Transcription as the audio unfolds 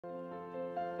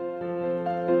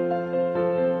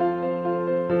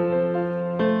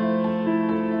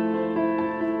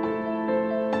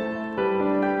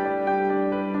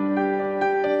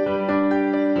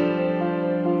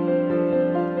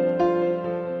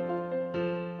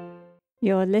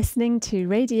You're listening to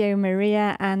Radio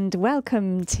Maria, and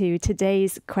welcome to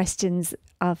today's Questions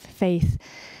of Faith.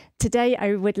 Today,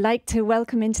 I would like to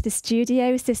welcome into the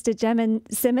studio Sister Gemma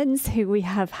Simmonds, who we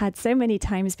have had so many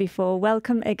times before.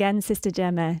 Welcome again, Sister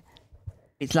Gemma.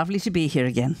 It's lovely to be here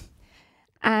again.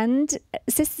 And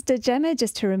Sister Gemma,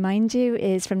 just to remind you,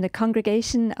 is from the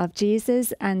Congregation of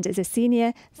Jesus and is a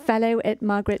senior fellow at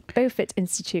Margaret Beaufort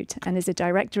Institute and is a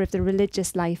director of the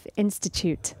Religious Life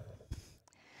Institute.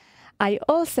 I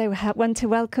also want to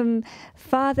welcome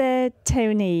Father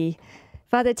Tony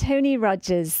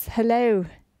Rogers. Hello.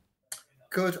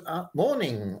 Good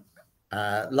morning.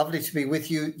 Lovely to be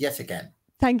with you yet again.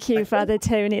 Thank you, Father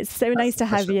Tony. It's so nice to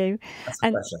have you. That's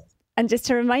a pleasure. And just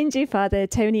to remind you, Father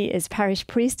Tony is parish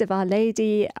priest of Our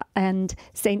Lady and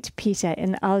St. Peter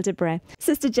in Aldeborough.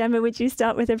 Sister Gemma, would you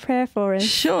start with a prayer for us?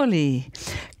 Surely.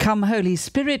 Come, Holy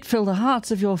Spirit, fill the hearts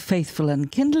of your faithful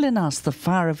and kindle in us the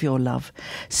fire of your love.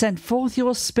 Send forth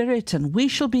your Spirit and we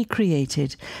shall be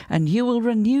created, and you will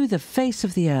renew the face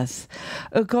of the earth.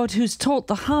 O God, who's taught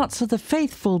the hearts of the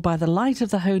faithful by the light of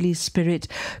the Holy Spirit,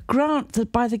 grant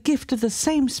that by the gift of the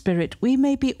same Spirit we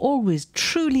may be always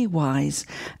truly wise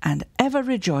and ever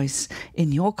rejoice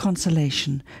in your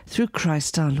consolation through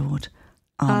Christ our Lord.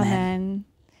 Amen.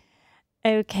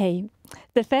 Okay.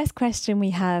 The first question we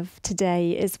have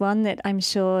today is one that I'm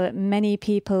sure many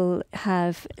people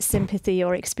have sympathy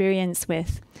or experience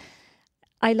with.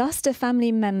 I lost a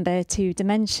family member to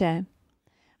dementia.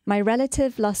 My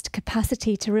relative lost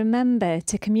capacity to remember,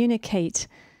 to communicate.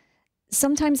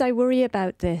 Sometimes I worry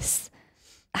about this.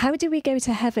 How do we go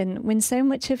to heaven when so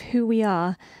much of who we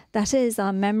are, that is,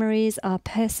 our memories, our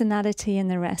personality and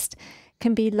the rest,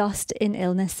 can be lost in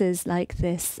illnesses like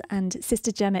this? And Sister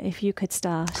Gemma, if you could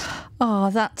start.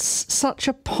 Oh, that's such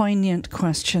a poignant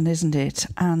question, isn't it?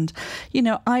 And, you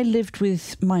know, I lived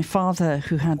with my father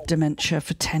who had dementia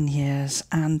for 10 years,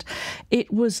 and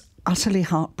it was utterly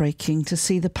heartbreaking to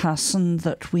see the person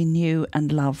that we knew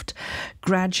and loved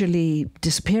gradually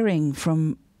disappearing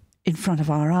from in front of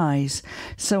our eyes.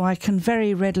 So I can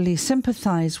very readily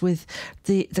sympathise with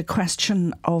the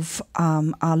question of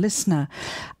our listener.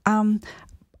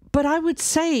 But I would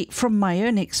say from my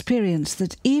own experience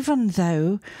that even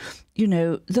though, you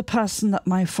know, the person that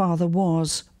my father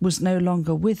was no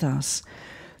longer with us,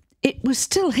 it was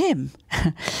still him.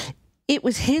 It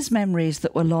was his memories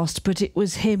that were lost, but it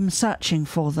was him searching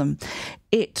for them.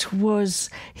 It was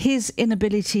his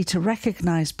inability to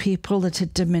recognise people that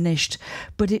had diminished,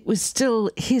 but it was still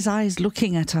his eyes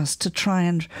looking at us to try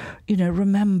and, you know,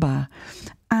 remember.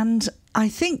 And I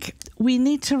think we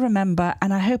need to remember,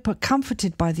 and I hope are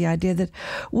comforted by the idea that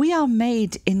we are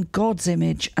made in God's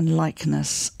image and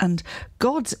likeness. And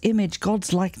God's image,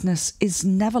 God's likeness is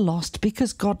never lost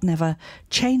because God never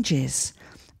changes.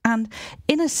 And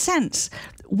in a sense,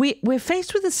 we're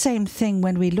faced with the same thing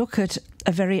when we look at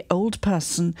a very old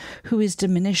person who is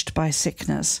diminished by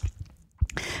sickness.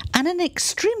 And an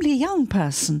extremely young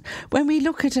person, when we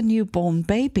look at a newborn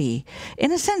baby, in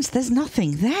a sense, there's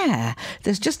nothing there.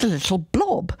 There's just a little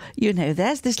blob. You know,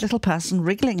 there's this little person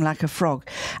wriggling like a frog.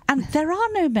 And there are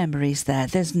no memories there.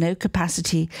 There's no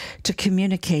capacity to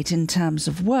communicate in terms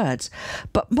of words.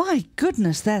 But my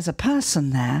goodness, there's a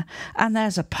person there, and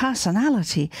there's a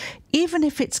personality. Even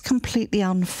if it's completely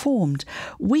unformed,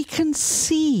 we can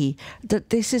see that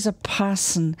this is a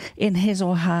person in his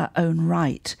or her own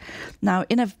right. Now,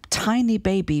 in a tiny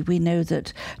baby, we know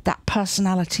that that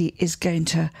personality is going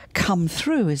to come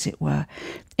through, as it were.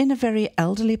 In a very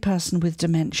elderly person with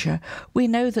dementia, we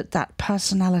know that that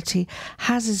personality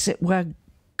has, as it were,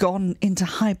 gone into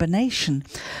hibernation.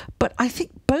 But I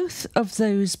think both of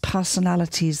those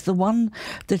personalities, the one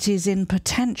that is in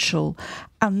potential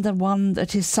and the one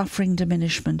that is suffering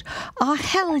diminishment, are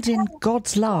held in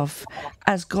God's love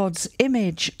as God's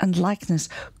image and likeness.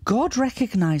 God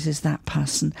recognises that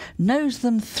person, knows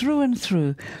them through and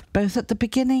through, both at the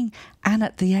beginning and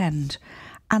at the end.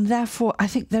 And therefore, I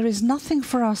think there is nothing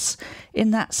for us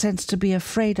in that sense to be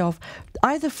afraid of,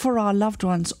 either for our loved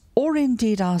ones or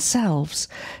indeed ourselves,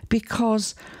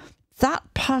 because that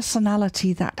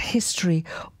personality, that history,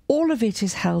 all of it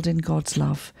is held in God's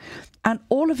love, and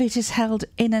all of it is held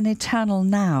in an eternal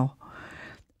now.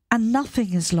 And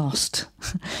nothing is lost.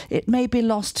 It may be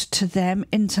lost to them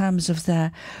in terms of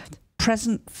their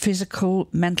present physical,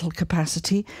 mental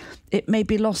capacity. It may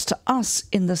be lost to us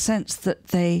in the sense that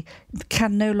they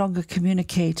can no longer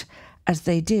communicate as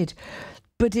they did.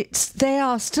 But they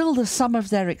are still the sum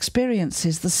of their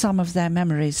experiences, the sum of their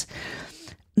memories.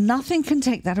 Nothing can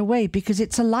take that away because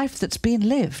it's a life that's been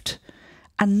lived,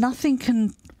 and nothing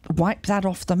can wipe that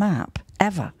off the map,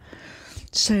 ever.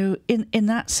 So in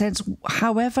that sense,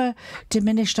 however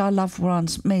diminished our loved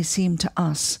ones may seem to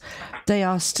us, they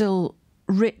are still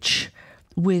rich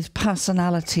with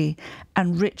personality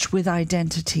and rich with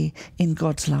identity in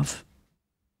God's love.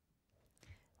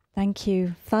 Thank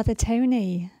you. Father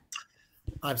Tony.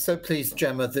 I'm so pleased,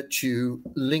 Gemma, that you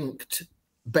linked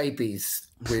babies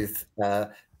with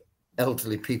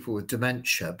elderly people with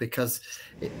dementia, because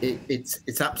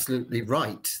it's absolutely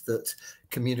right that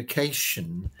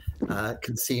communication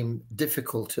can seem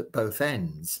difficult at both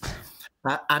ends.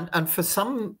 And for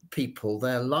some people,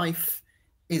 their life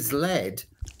is led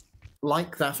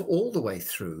like that all the way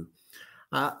through.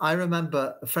 I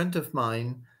remember a friend of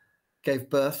mine gave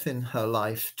birth in her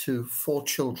life to 4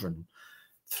 children,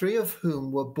 3 of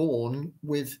whom were born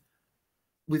with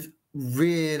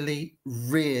really,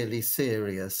 really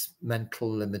serious mental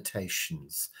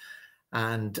limitations.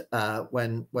 And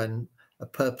when a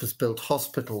purpose-built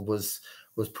hospital was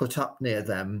put up near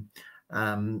them,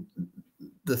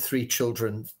 the 3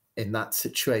 children in that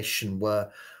situation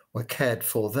were cared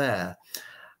for there.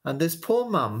 And this poor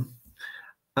mum,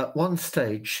 at one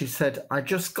stage, she said, I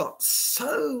just got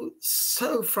so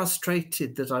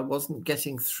frustrated that I wasn't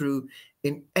getting through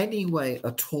in any way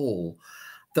at all,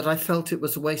 that I felt it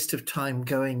was a waste of time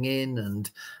going in,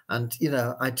 and you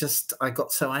know, I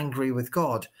got so angry with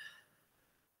God.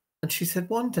 And she said,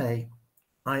 one day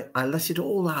I let it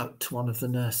all out to one of the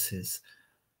nurses,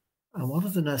 and one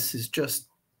of the nurses just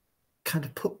kind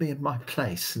of put me in my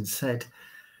place and said,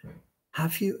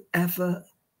 have you ever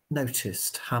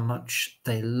noticed how much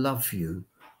they love you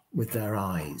with their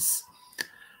eyes?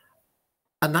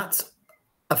 And that's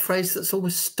a phrase that's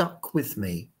always stuck with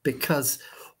me, because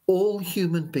all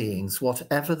human beings,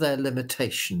 whatever their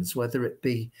limitations, whether it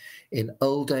be in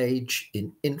old age,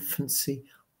 in infancy,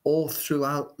 or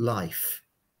throughout life,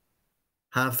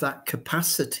 have that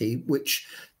capacity, which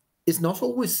is not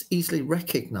always easily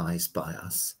recognized by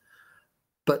us,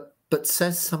 but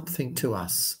says something to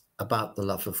us about the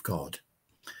love of God.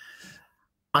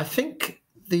 I think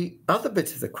the other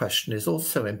bit of the question is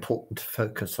also important to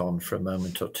focus on for a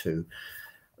moment or two,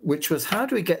 which was, how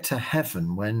do we get to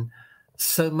heaven when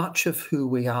so much of who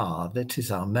we are, that is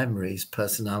our memories,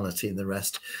 personality, and the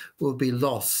rest, will be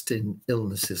lost in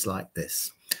illnesses like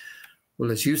this?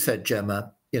 Well, as you said,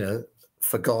 Gemma, you know,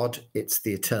 for God, it's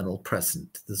the eternal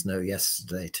present. There's no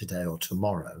yesterday, today, or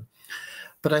tomorrow.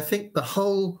 But I think the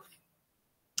whole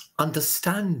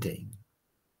understanding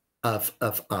of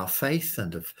our faith,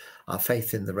 and of our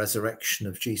faith in the resurrection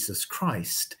of Jesus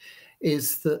Christ,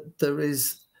 is that there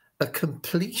is a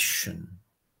completion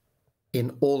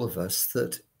in all of us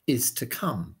that is to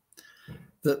come,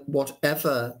 that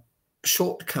whatever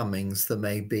shortcomings there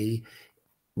may be,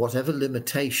 whatever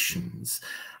limitations,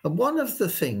 and one of the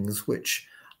things which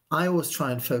I always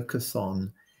try and focus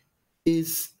on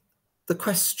is the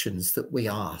questions that we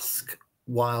ask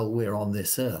while we're on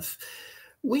this earth.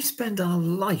 We spend our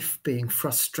life being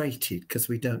frustrated because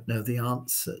we don't know the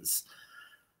answers.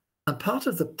 And part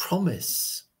of the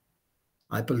promise,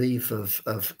 I believe, of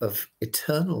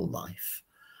eternal life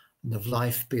and of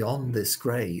life beyond this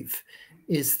grave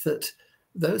is that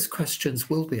those questions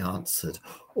will be answered.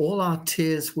 All our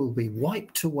tears will be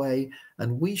wiped away,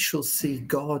 and we shall see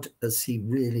God as he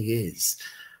really is.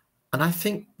 And I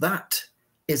think that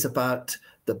is about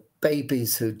the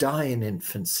babies who die in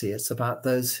infancy. It's about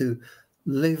those who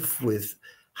live with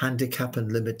handicap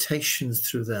and limitations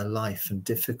through their life and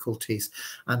difficulties,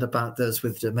 and about those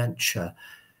with dementia.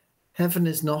 Heaven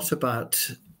is not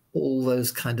about all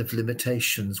those kind of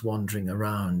limitations wandering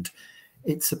around.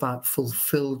 It's about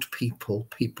fulfilled people,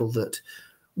 people that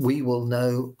we will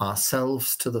know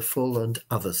ourselves to the full and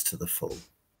others to the full.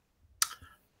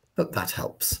 Hope that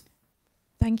helps.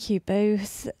 Thank you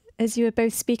both. As you were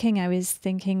both speaking, I was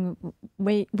thinking,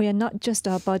 we are not just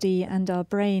our body and our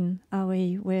brain, are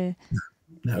we?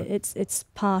 No. It's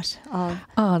part of.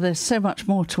 There's so much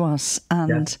more to us,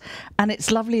 and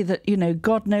it's lovely that, you know,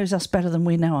 God knows us better than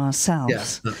we know ourselves.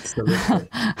 Yes, absolutely.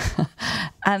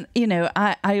 And, you know,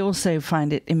 I also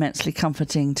find it immensely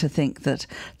comforting to think that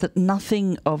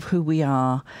nothing of who we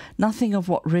are, nothing of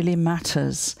what really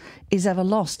matters, is ever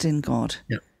lost in God.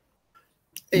 Yeah.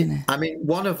 I mean,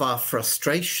 one of our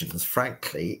frustrations,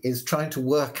 frankly, is trying to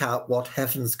work out what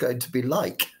heaven's going to be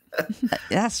like.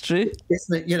 That's true.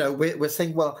 Isn't it? You know, we're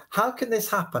saying, well, how can this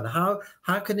happen? How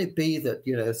can it be that,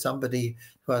 you know, somebody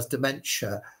who has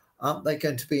dementia, aren't they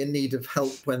going to be in need of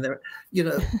help when they're, you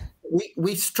know,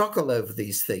 we struggle over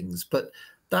these things, but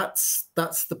that's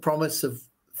the promise of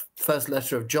first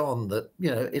letter of John, that,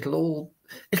 you know, it'll all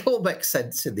it all makes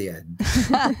sense in the end.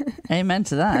 Amen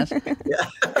to that.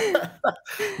 Yeah.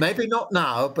 Maybe not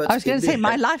now, but I was going to say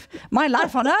my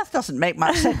life on earth doesn't make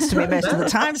much sense to me most of the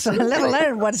time, so let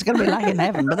alone what it's going to be like in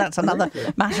heaven. But that's another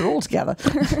matter altogether.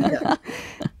 Yeah.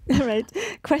 All right.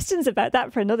 Questions about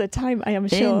that for another time, I am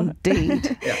sure.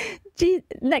 Indeed. Yeah.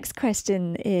 Next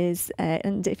question is,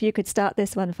 and if you could start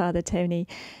this one, Father Tony.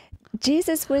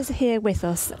 Jesus was here with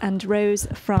us and rose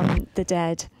from the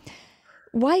dead.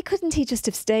 Why couldn't he just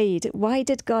have stayed? Why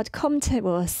did God come to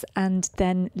us and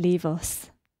then leave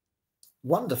us?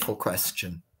 Wonderful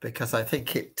question, because I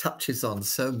think it touches on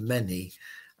so many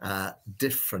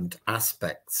different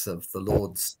aspects of the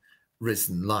Lord's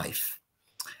risen life.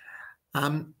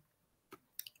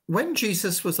 When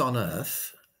Jesus was on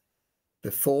earth,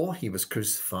 before he was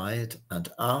crucified and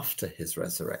after his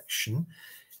resurrection,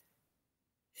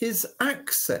 his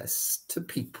access to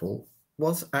people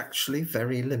was actually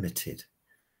very limited.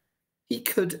 He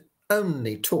could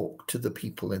only talk to the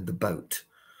people in the boat,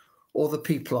 or the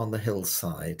people on the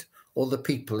hillside, or the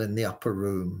people in the upper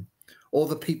room, or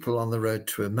the people on the road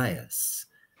to Emmaus.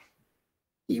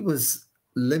 He was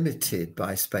limited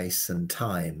by space and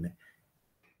time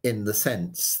in the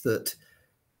sense that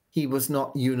he was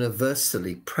not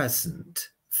universally present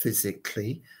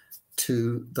physically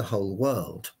to the whole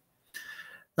world.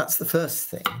 That's the first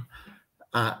thing.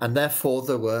 And therefore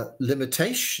there were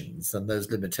limitations, and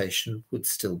those limitations would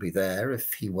still be there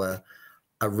if he were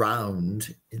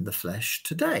around in the flesh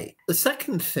today. The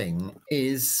second thing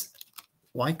is,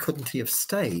 why couldn't he have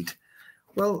stayed?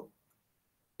 Well,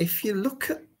 if you look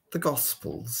at the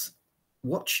Gospels,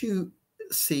 what you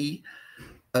see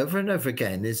over and over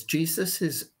again is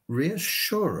Jesus's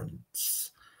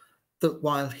reassurance that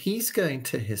while he's going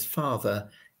to his Father,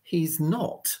 he's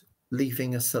not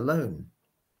leaving us alone.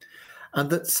 And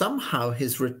that somehow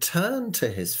his return to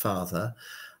his Father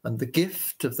and the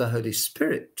gift of the Holy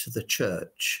Spirit to the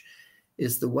church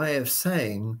is the way of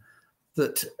saying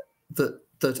that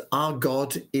our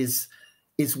God is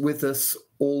with us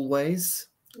always,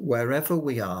 wherever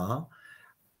we are,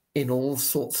 in all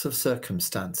sorts of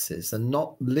circumstances, and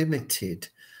not limited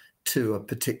to a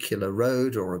particular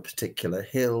road or a particular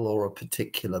hill or a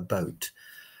particular boat.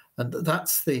 And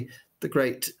that's the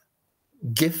great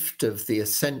gift of the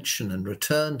ascension and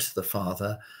return to the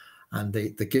Father, and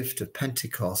the gift of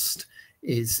Pentecost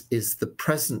is the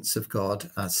presence of God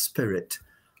as Spirit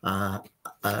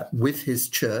with his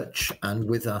church and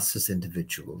with us as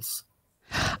individuals.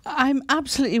 I'm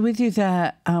absolutely with you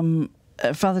there,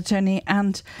 Father Tony,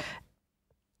 and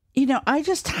you know, I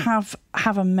just have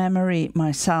a memory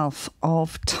myself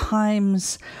of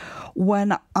times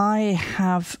when I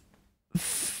have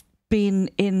been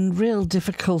in real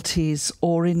difficulties,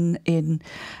 or in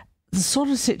the sort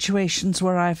of situations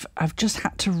where I've just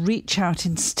had to reach out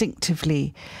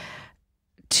instinctively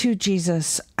to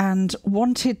Jesus and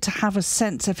wanted to have a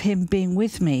sense of him being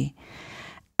with me.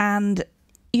 And,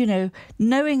 you know,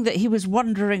 knowing that he was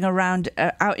wandering around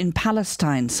out in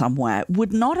Palestine somewhere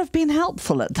would not have been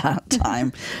helpful at that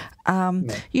time.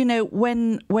 You know,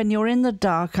 when you're in the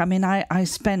dark, I mean, I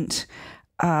spent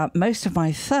most of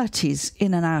my 30s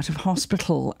in and out of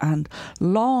hospital, and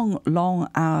long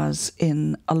hours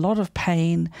in a lot of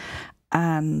pain,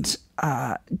 and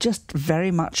just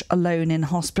very much alone in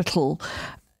hospital,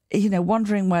 you know,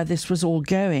 wondering where this was all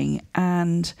going.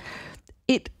 And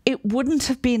it wouldn't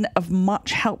have been of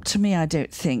much help to me, I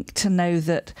don't think, to know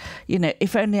that, you know,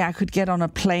 if only I could get on a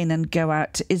plane and go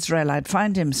out to Israel, I'd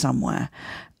find him somewhere.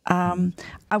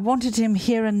 I wanted him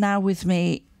here and now with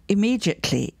me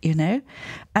immediately, you know,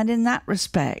 and in that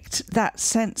respect, that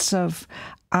sense of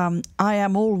I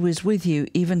am always with you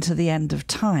even to the end of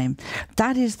time,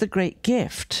 that is the great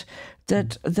gift,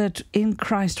 that in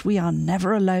Christ we are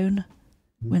never alone.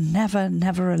 We're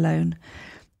never alone,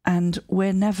 and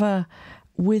we're never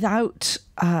without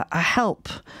a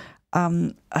helper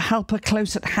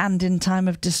close at hand in time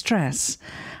of distress.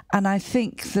 And I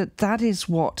think that is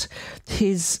what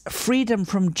his freedom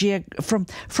from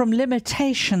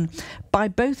limitation by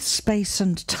both space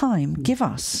and time give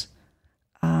us.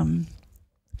 And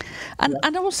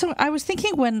also, I was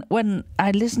thinking when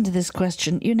I listened to this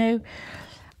question, you know,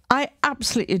 I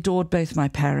absolutely adored both my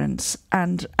parents,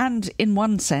 and in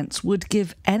one sense would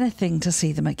give anything to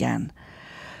see them again.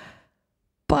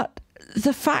 But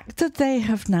the fact that they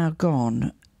have now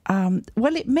gone,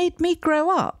 well, it made me grow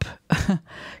up.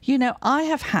 You know, I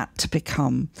have had to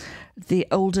become the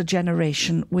older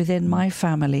generation within my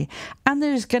family. And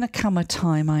there's going to come a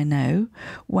time, I know,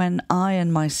 when I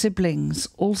and my siblings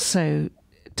also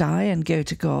die and go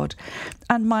to God,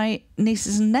 and my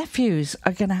nieces and nephews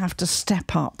are going to have to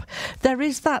step up. There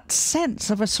is that sense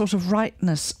of a sort of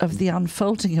rightness of the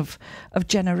unfolding of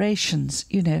generations.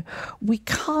 You know, we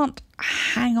can't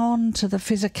hang on to the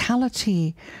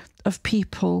physicality of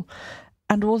people.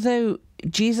 And although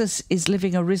Jesus is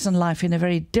living a risen life in a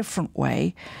very different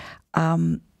way,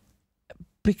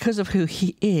 because of who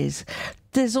he is,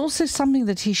 there's also something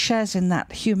that he shares in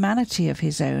that humanity of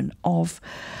his own, of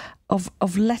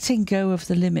letting go of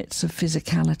the limits of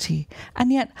physicality.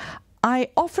 And yet I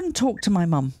often talk to my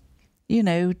mum, you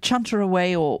know, chunter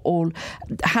away or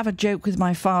have a joke with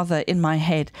my father in my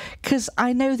head, because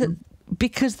I know that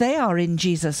because they are in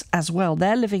Jesus as well,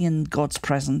 they're living in God's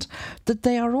presence, that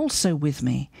they are also with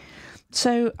me.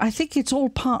 So I think it's all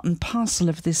part and parcel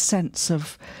of this sense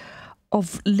of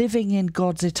living in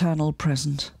God's eternal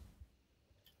presence.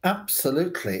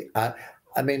 Absolutely. I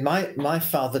mean, my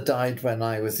father died when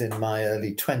I was in my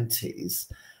early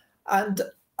 20s. And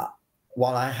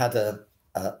while I had a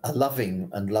loving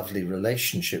and lovely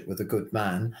relationship with a good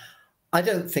man, I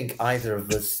don't think either of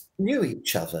us knew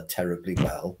each other terribly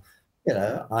well. You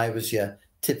know, I was your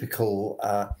typical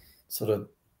sort of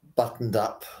buttoned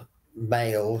up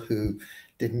male who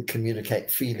didn't communicate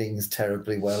feelings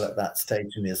terribly well at that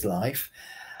stage in his life.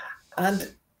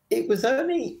 And it was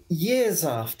only years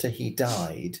after he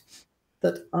died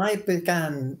that I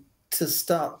began to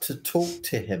start to talk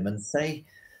to him and say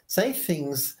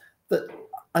things that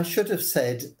I should have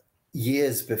said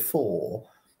years before,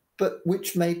 but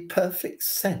which made perfect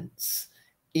sense.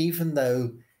 Even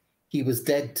though he was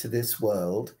dead to this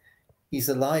world, he's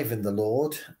alive in the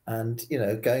Lord. And, you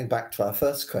know, going back to our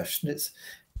first question,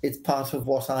 it's part of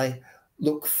what I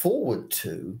look forward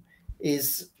to,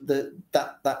 is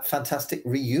that fantastic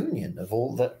reunion of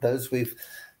all those we've,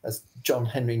 as John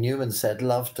Henry Newman said,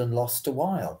 loved and lost a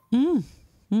while.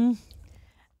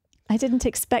 I didn't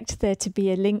expect there to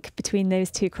be a link between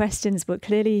those two questions, but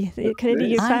clearly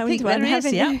you found one,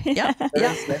 haven't you?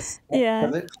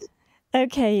 Yeah.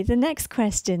 Okay, the next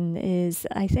question is,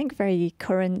 I think, very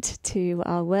current to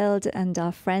our world and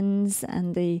our friends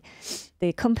and the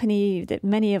company that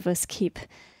many of us keep.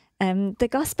 The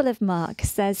Gospel of Mark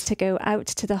says to go out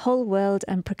to the whole world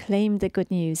and proclaim the good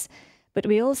news, but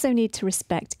we also need to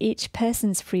respect each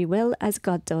person's free will as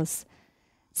God does.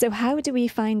 So how do we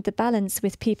find the balance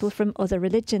with people from other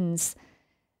religions?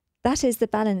 That is the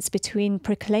balance between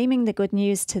proclaiming the good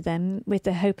news to them with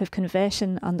the hope of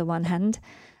conversion on the one hand,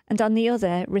 and on the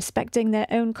other, respecting their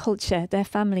own culture, their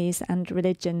families and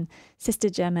religion. Sister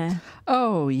Gemma.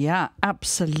 Oh, yeah,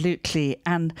 absolutely.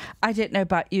 And I don't know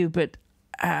about you, but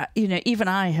you know, even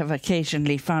I have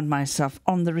occasionally found myself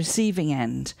on the receiving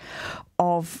end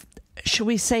of, shall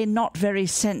we say, not very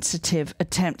sensitive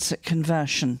attempts at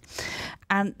conversion.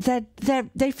 And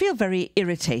they feel very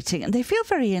irritating and they feel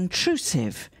very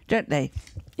intrusive, don't they?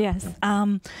 Yes.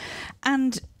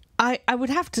 And I would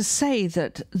have to say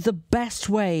that the best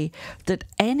way that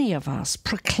any of us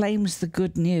proclaims the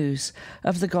good news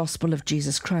of the gospel of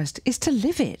Jesus Christ is to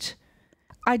live it.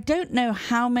 I don't know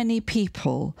how many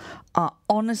people are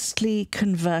honestly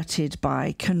converted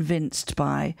by, convinced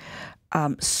by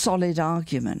solid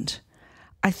argument.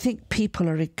 I think people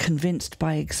are convinced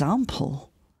by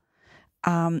example.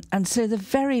 And so the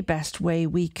very best way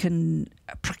we can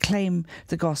proclaim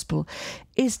the gospel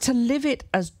is to live it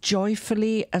as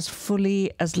joyfully, as fully,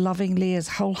 as lovingly, as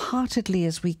wholeheartedly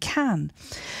as we can.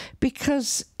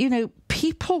 Because, you know,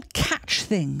 people catch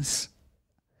things.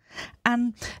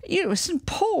 And, you know, St.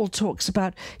 Paul talks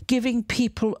about giving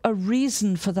people a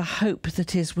reason for the hope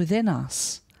that is within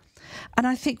us. And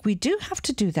I think we do have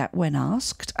to do that when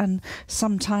asked. And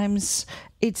sometimes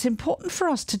it's important for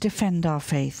us to defend our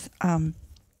faith,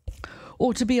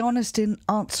 or to be honest in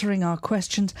answering our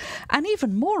questions, and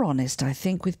even more honest, I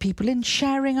think, with people in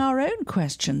sharing our own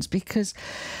questions. Because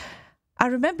I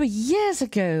remember years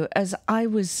ago,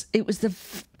 it was the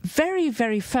very,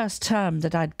 very first term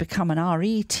that I'd become an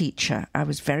RE teacher. I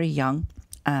was very young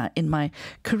in my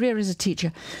career as a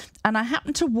teacher. And I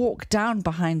happened to walk down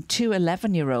behind two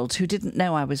 11-year-olds who didn't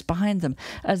know I was behind them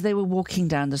as they were walking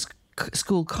down the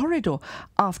school corridor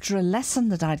after a lesson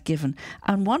that I'd given.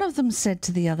 And one of them said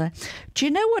to the other, "Do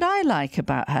you know what I like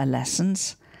about her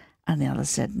lessons?" And the other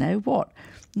said, "No, what?"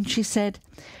 And she said,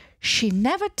 "She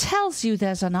never tells you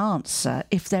there's an answer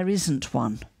if there isn't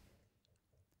one."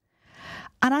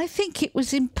 And I think it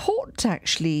was important,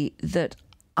 actually, that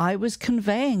I was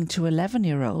conveying to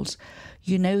 11-year-olds,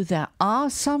 you know, there are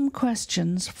some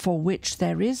questions for which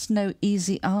there is no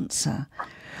easy answer.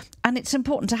 And it's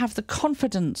important to have the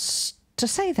confidence to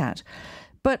say that.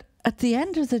 But at the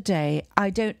end of the day, I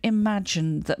don't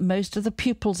imagine that most of the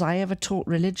pupils I ever taught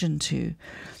religion to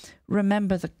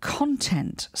remember the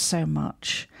content so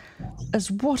much as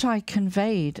what I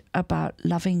conveyed about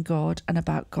loving God and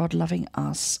about God loving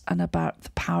us and about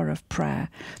the power of prayer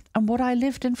and what I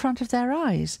lived in front of their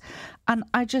eyes. And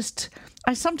I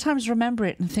sometimes remember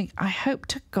it and think, I hope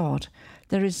to God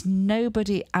there is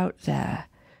nobody out there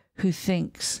who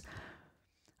thinks,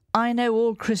 I know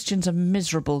all Christians are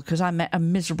miserable because I met a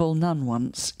miserable nun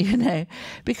once,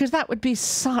 because that would be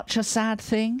such a sad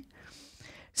thing.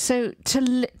 So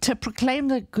to proclaim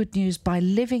the good news by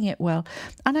living it well.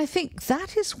 And I think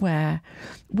that is where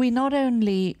we not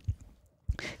only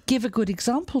give a good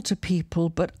example to people,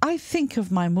 but I think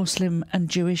of my Muslim and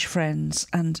Jewish friends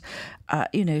and,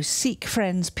 Sikh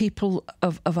friends, people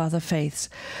of other faiths.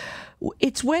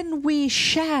 It's when we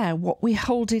share what we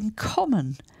hold in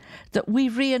common that we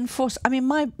reinforce. I mean,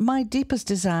 my deepest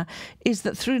desire is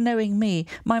that through knowing me,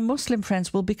 my Muslim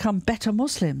friends will become better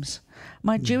Muslims.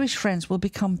 My Jewish friends will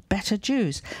become better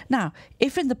Jews. Now,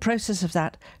 if in the process of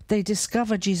that they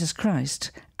discover Jesus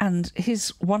Christ and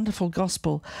his wonderful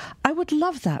gospel, I would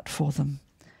love that for them.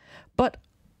 But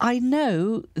I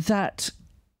know that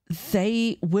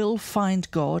they will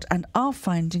find God and are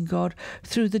finding God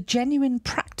through the genuine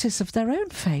practice of their own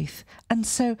faith. And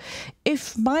so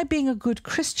if my being a good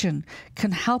Christian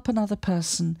can help another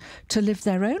person to live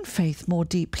their own faith more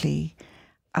deeply,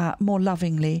 more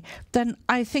lovingly, then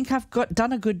I think I've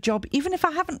done a good job, even if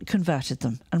I haven't converted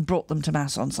them and brought them to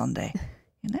Mass on Sunday.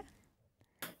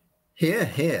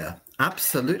 Here,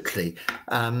 absolutely.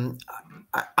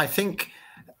 I think,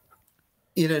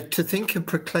 to think of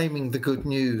proclaiming the good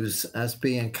news as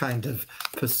being a kind of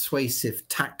persuasive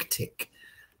tactic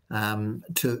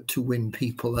to win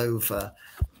people over,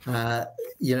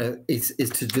 is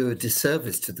to do a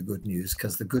disservice to the good news,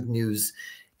 because the good news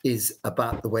is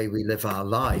about the way we live our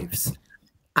lives.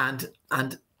 And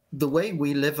the way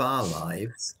we live our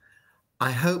lives,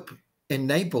 I hope,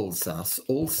 enables us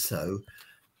also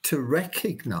to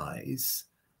recognize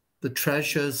the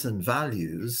treasures and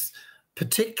values,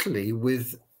 particularly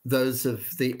with those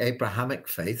of the Abrahamic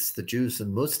faiths, the Jews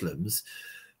and Muslims,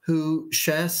 who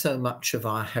share so much of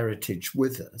our heritage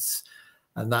with us.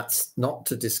 And that's not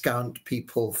to discount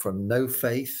people from no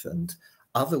faith and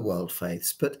other world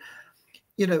faiths, but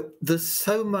there's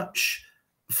so much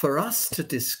for us to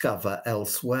discover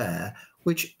elsewhere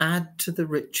which add to the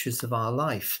riches of our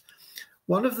life.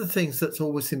 One of the things that's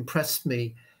always impressed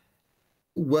me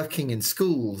working in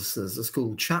schools as a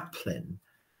school chaplain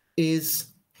is,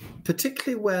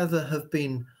 particularly where there have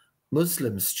been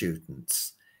Muslim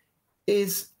students,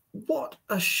 is what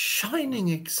a shining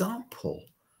example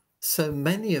so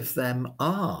many of them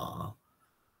are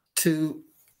to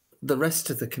the rest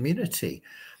of the community.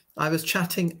 I was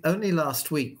chatting only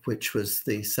last week, which was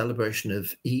the celebration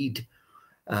of Eid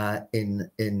in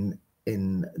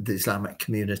the Islamic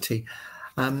community.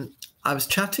 I was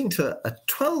chatting to a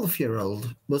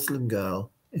 12-year-old Muslim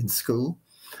girl in school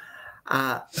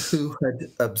who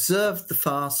had observed the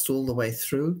fast all the way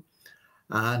through.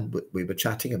 And we were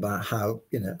chatting about how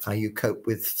you cope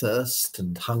with thirst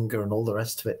and hunger and all the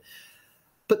rest of it.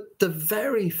 But the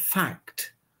very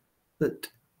fact that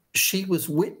she was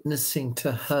witnessing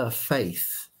to her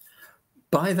faith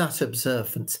by that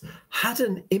observance had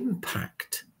an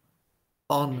impact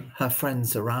on her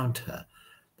friends around her.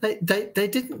 They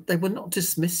were not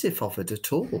dismissive of it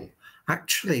at all.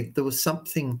 Actually, there was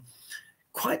something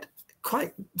quite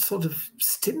sort of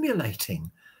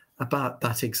stimulating about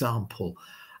that example.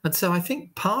 And so I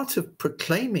think part of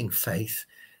proclaiming faith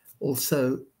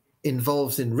also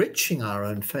involves enriching our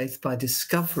own faith by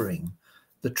discovering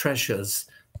the treasures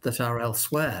that are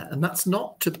elsewhere. And that's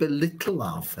not to belittle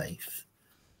our faith,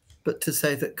 but to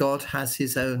say that God has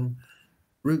his own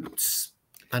roots.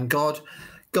 And God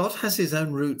has his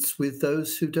own roots with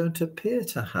those who don't appear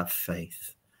to have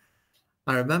faith.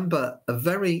 I remember a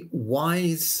very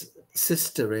wise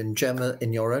sister in Gemma,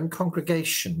 in your own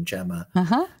congregation, Gemma,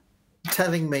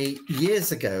 telling me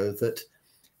years ago that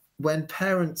when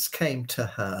parents came to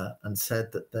her and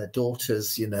said that their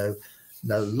daughters,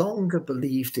 no longer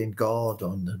believed in God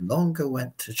or no longer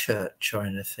went to church or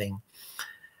anything,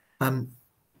 and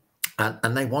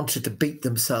they wanted to beat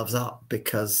themselves up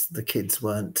because the kids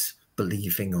weren't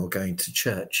believing or going to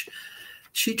church,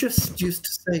 she just used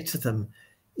to say to them,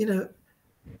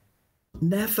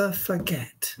 never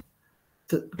forget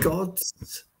that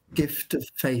God's gift of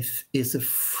faith is a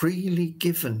freely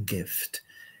given gift.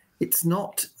 It's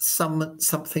not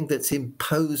something that's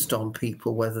imposed on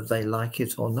people whether they like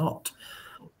it or not.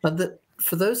 And that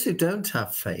for those who don't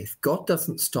have faith, God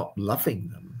doesn't stop loving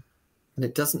them And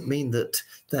it doesn't mean that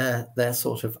they're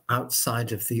sort of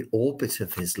outside of the orbit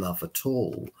of his love at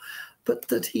all, but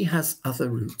that he has other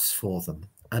routes for them.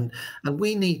 And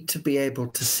we need to be able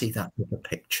to see that bigger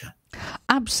picture.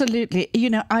 Absolutely.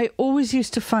 You know, I always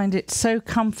used to find it so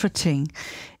comforting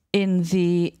in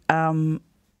the I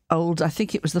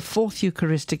think it was the fourth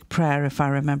Eucharistic prayer, if I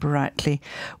remember rightly,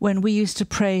 when we used to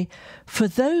pray for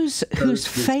those whose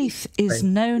faith is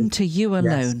known to you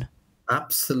alone. Yes.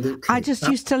 Absolutely. I just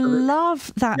used to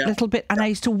love that little bit, and I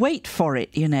used to wait for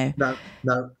it, you know.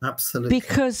 No, absolutely.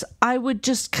 Because I would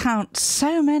just count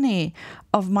so many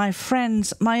of my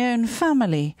friends, my own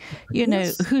family, you know,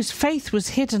 whose faith was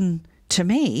hidden to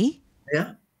me.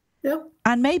 Yeah.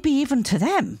 And maybe even to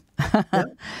them.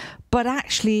 But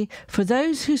actually, for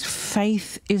those whose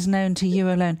faith is known to you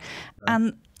alone.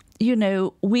 And, you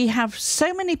know, we have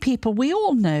so many people we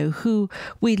all know who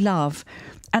we love,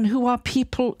 and who are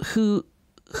people who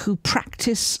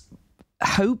practice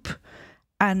hope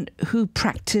and who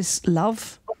practice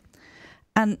love.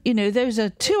 And, you know, those are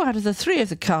 2 out of the 3 of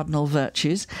the cardinal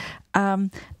virtues.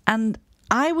 And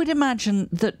I would imagine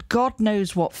that God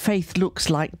knows what faith looks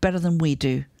like better than we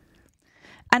do.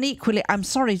 And equally, I'm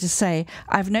sorry to say,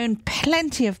 I've known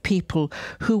plenty of people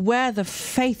who wear the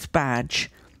faith badge,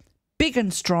 big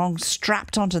and strong,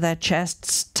 strapped onto their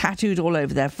chests, tattooed all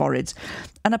over their foreheads,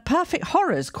 and are perfect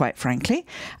horrors, quite frankly.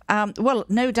 Well,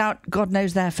 no doubt God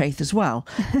knows their faith as well.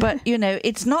 But, you know,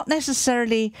 it's not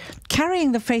necessarily...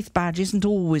 Carrying the faith badge isn't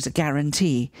always a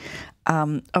guarantee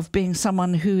of being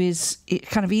someone who is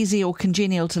kind of easy or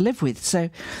congenial to live with. So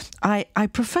I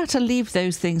prefer to leave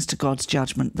those things to God's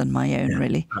judgment than my own,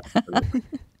 really.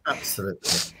 Absolutely.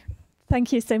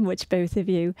 Thank you so much, both of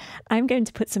you. I'm going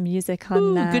to put some music on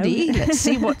Ooh, now. Goody. Let's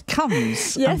see what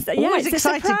comes. Yes, I'm always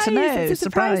excited to know. It's a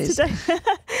surprise today.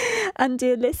 And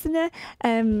dear listener,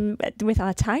 with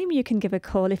our time, you can give a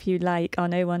call if you like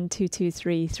on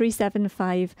 01223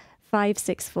 375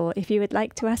 564 if you would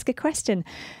like to ask a question.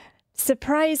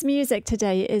 Surprise music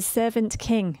today is Servant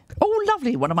King. Oh,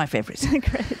 lovely. One of my favourites.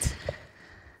 Great.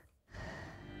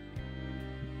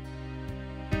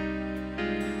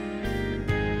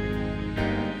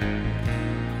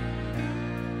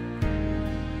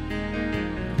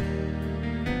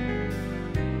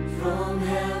 From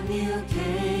him you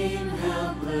came,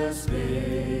 helpless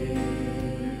babe.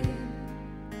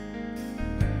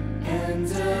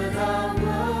 Entered our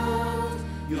world,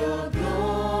 your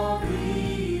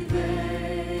glory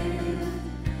veiled.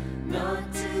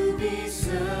 Not to be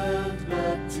served,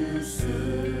 but to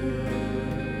serve.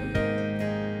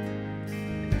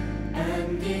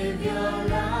 And give your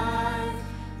life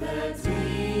that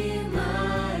we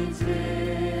might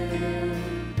live.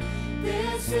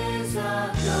 This is our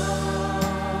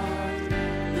God,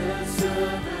 the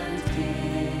servant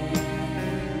King.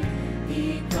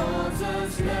 He calls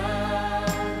us now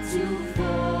to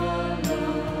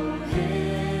follow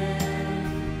him,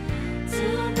 to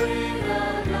bring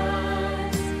our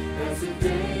lives as a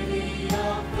daily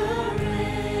offering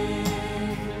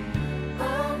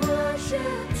of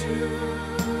worship to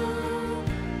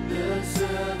the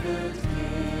servant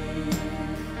King.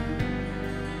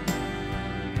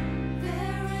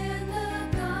 There in the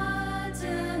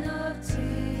garden of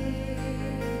tears,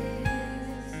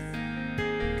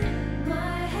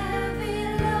 my heavy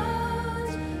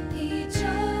load he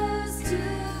chose to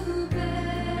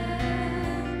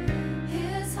bear.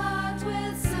 His heart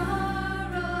with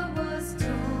sorrow was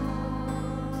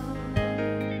torn.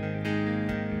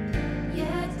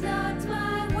 Yet not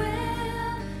my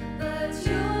will, but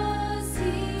yours,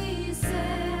 he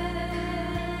said.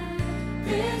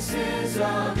 This is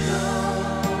our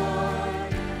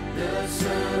God, the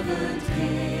servant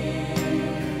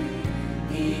King.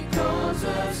 He calls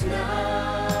us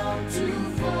now to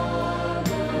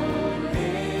follow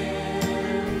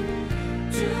him,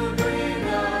 to bring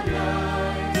our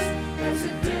lives as a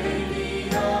daily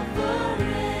offering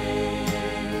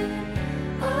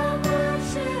of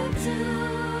worship to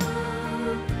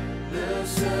the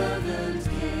servant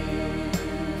King.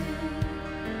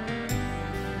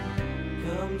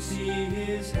 Come see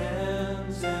his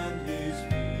hands and his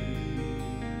feet,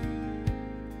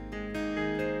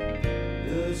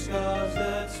 the scars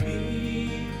that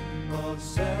speak of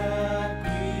sacrifice,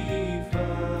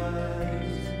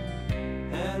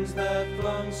 hands that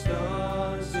flung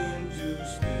stars into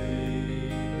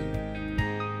space,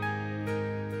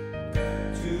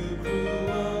 to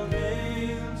cruel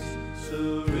nails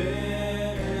surrender.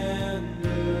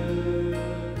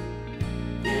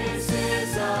 This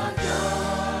is our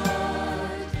God,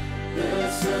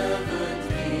 the servant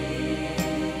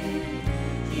King.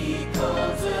 He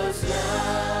calls us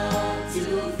now to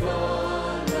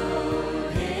follow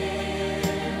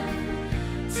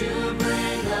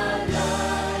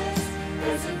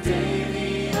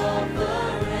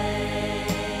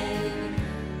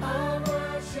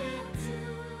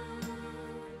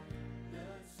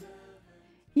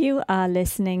You are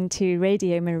listening to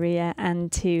Radio Maria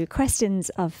and to Questions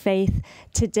of Faith,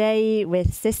 today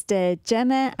with Sister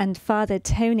Gemma and Father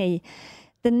Tony.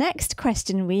 The next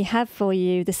question we have for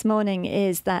you this morning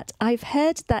is that I've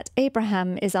heard that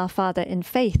Abraham is our father in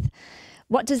faith.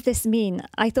 What does this mean?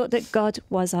 I thought that God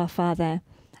was our father.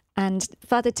 And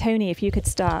Father Tony, if you could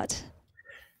start.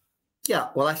 Yeah,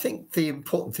 well, I think the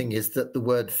important thing is that the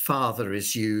word father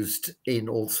is used in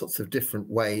all sorts of different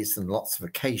ways and lots of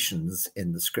occasions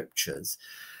in the scriptures.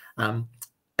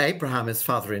 Abraham is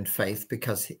father in faith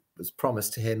because it was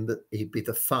promised to him that he'd be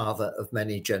the father of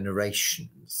many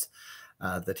generations,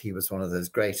 that he was one of those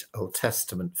great Old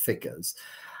Testament figures.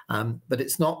 But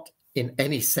it's not in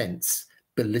any sense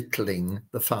belittling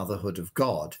the fatherhood of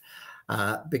God,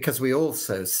 because we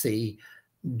also see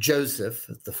Joseph,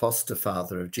 the foster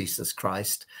father of Jesus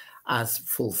Christ, as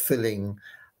fulfilling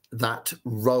that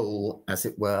role, as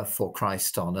it were, for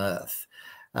Christ on earth.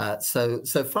 So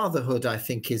fatherhood, I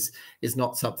think, is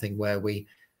not something where we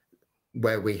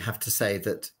have to say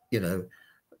that, you know,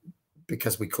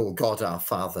 because we call God our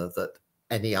father, that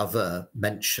any other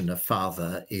mention of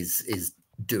father is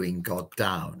doing God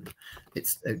down.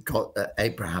 It's God.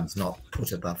 Abraham's not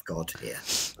put above God here.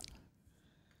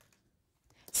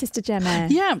 Sister Gemma.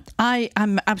 Yeah,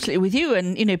 I'm absolutely with you.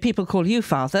 And, you know, people call you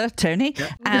Father, Tony,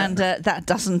 and that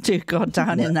doesn't do God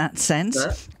down in that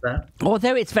sense.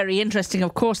 Although it's very interesting,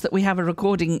 of course, that we have a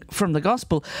recording from the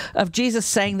Gospel of Jesus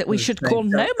saying that we should call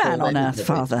no man on earth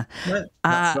Father.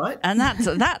 That's right. And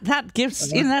that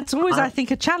gives, you know, that's always, I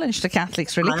think, a challenge to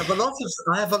Catholics, really. I have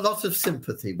a lot of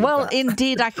sympathy with well, that.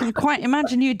 Indeed, I can quite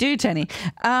imagine you do, Tony.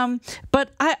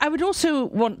 But I would also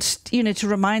want, you know, to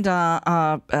remind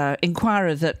our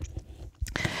inquirer that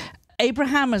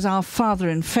Abraham is our father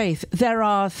in faith. There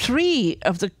are three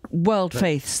of the world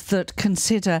faiths that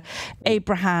consider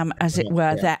Abraham, as it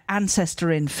were, their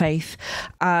ancestor in faith.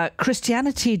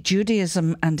 Christianity,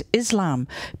 Judaism and Islam,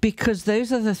 because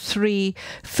those are the three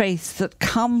faiths that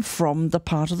come from the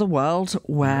part of the world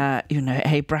where, you know,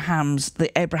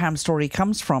 the Abraham story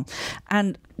comes from.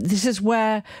 And this is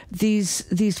where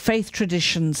these faith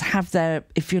traditions have their,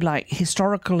 if you like,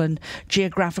 historical and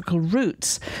geographical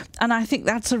roots. And I think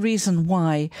that's a reason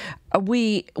why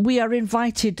we are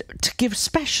invited to give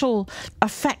special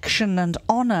affection and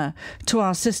honour to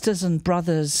our sisters and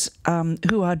brothers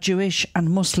who are Jewish and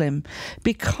Muslim,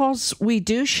 because we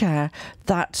do share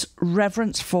that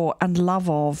reverence for and love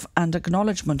of and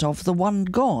acknowledgement of the one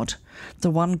God,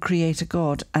 the one creator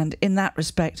God. And in that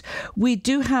respect, we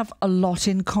do have a lot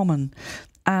in common.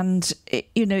 And,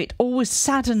 you know, it always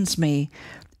saddens me,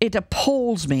 it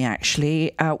appalls me,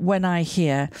 actually, when I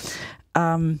hear...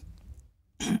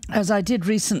 as I did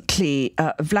recently,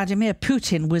 Vladimir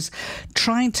Putin was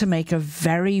trying to make a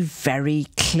very, very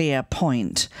clear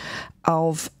point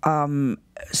of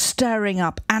stirring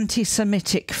up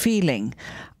anti-Semitic feeling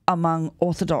among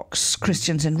Orthodox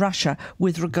Christians in Russia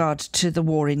with regard to the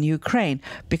war in Ukraine,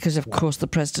 because, of course, the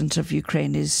president of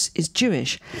Ukraine is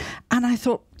Jewish. And I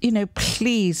thought, you know,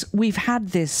 please, we've had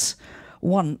this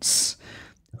once.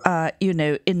 You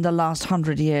know, in the last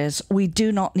 100 years. We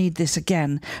do not need this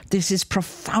again. This is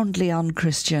profoundly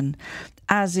unchristian,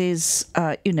 as is,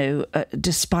 you know,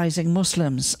 despising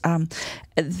Muslims. Apart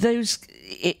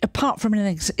from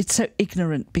anything, it's so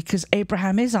ignorant, because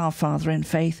Abraham is our father in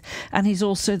faith, and he's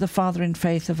also the father in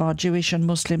faith of our Jewish and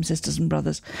Muslim sisters and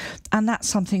brothers. And that's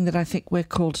something that I think we're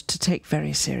called to take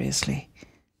very seriously.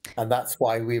 And that's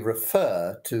why we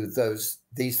refer to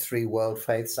these three world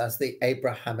faiths as the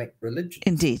Abrahamic religion.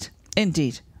 Indeed,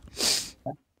 indeed.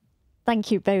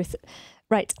 Thank you both.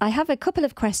 Right, I have a couple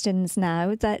of questions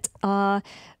now that are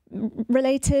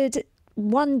related.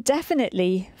 One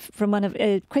definitely from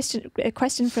a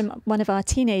question from one of our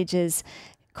teenagers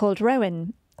called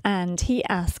Rowan, and he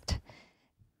asked,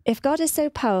 if God is so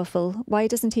powerful, why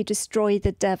doesn't he destroy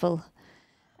the devil?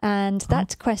 And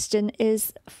that question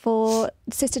is for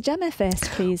Sister Gemma first,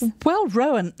 please. Well,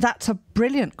 Rowan, that's a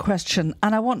brilliant question.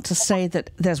 And I want to say that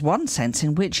there's one sense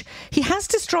in which he has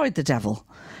destroyed the devil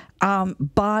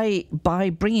by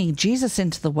bringing Jesus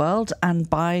into the world, and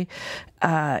by,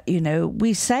 you know,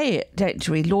 we say it, don't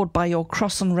we, Lord, by your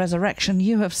cross and resurrection,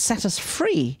 you have set us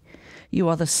free. You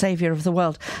are the saviour of the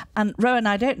world. And Rowan,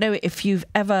 I don't know if you've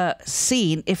ever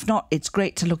seen, if not, it's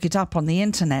great to look it up on the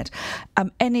internet,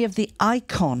 any of the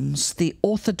icons, the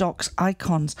Orthodox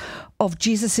icons of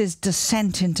Jesus's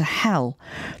descent into hell.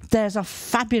 There's a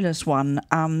fabulous one.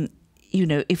 You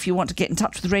know, if you want to get in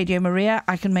touch with Radio Maria,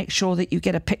 I can make sure that you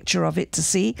get a picture of it to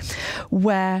see,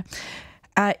 where...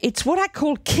 it's what I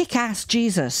call kick-ass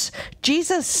Jesus.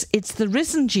 Jesus, it's the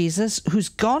risen Jesus who's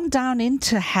gone down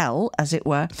into hell, as it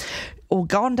were, or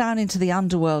gone down into the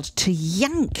underworld to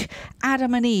yank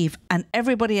Adam and Eve and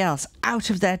everybody else out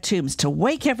of their tombs, to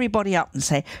wake everybody up and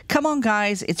say, come on,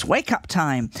 guys, it's wake up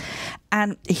time.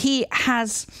 And he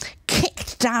has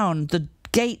kicked down the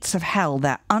gates of hell.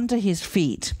 They're under his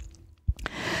feet.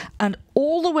 And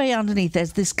all the way underneath,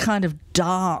 there's this kind of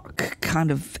dark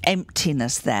kind of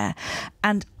emptiness there.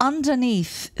 And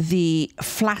underneath the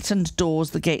flattened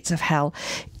doors, the gates of hell,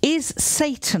 is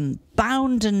Satan,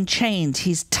 bound and chained.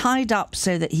 He's tied up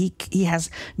so that he has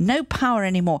no power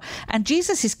anymore. And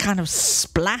Jesus is kind of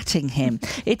splatting him.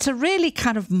 It's a really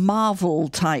kind of Marvel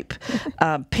type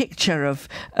picture of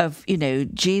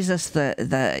Jesus,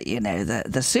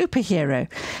 the superhero.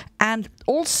 And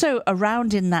also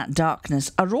around in that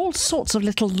darkness are all sorts of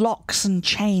little locks and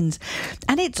chains.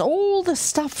 And it's all the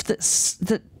stuff that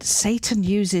Satan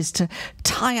uses to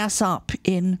tie us up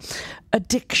in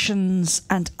addictions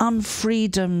and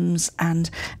unfreedoms and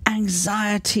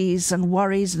anxieties and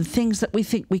worries and things that we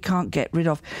think we can't get rid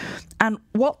of. And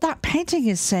what that painting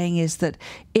is saying is that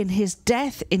in his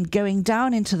death, in going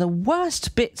down into the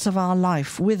worst bits of our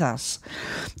life with us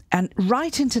and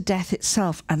right into death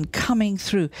itself and coming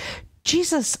through,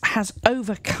 Jesus has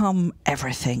overcome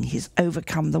everything. He's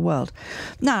overcome the world.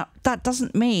 Now, that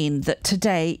doesn't mean that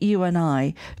today you and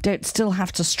I don't still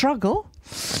have to struggle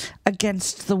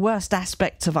against the worst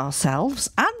aspects of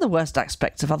ourselves and the worst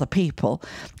aspects of other people,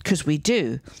 because we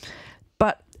do.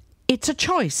 But it's a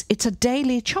choice. It's a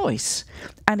daily choice.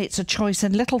 And it's a choice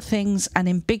in little things and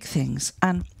in big things.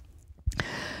 And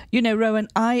you know, Rowan,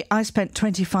 I spent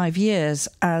 25 years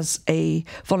as a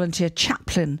volunteer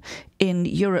chaplain in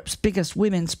Europe's biggest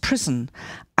women's prison,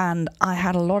 and I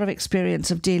had a lot of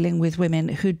experience of dealing with women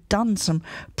who'd done some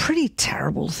pretty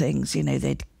terrible things. You know,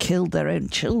 they'd killed their own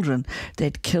children,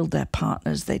 they'd killed their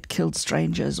partners, they'd killed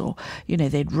strangers, or, you know,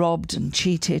 they'd robbed and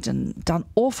cheated and done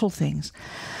awful things.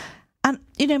 And,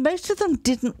 you know, most of them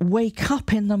didn't wake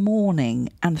up in the morning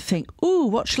and think, ooh,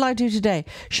 what shall I do today?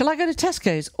 Shall I go to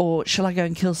Tesco's or shall I go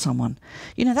and kill someone?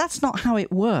 You know, that's not how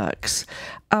it works.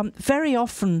 Very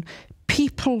often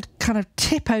people kind of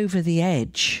tip over the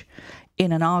edge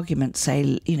in an argument,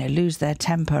 say, you know, lose their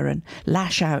temper and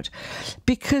lash out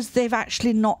because they've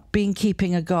actually not been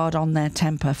keeping a guard on their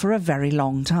temper for a very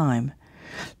long time.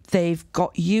 They've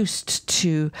got used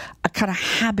to a kind of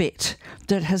habit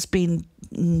that has been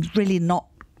really not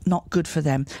good for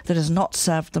them, that has not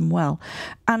served them well.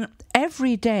 And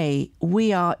every day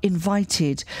we are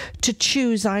invited to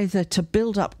choose either to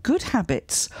build up good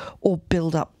habits or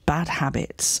build up bad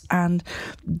habits. And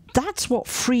that's what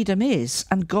freedom is.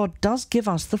 And God does give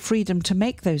us the freedom to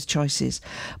make those choices.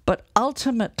 But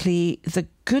ultimately, the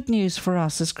good news for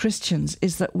us as Christians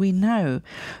is that we know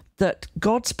that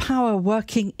God's power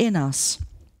working in us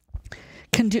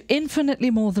can do infinitely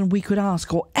more than we could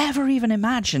ask or ever even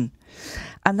imagine.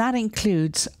 And that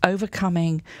includes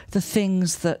overcoming the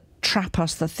things that trap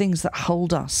us, the things that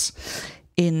hold us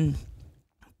in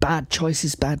bad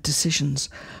choices, bad decisions.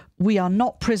 We are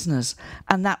not prisoners.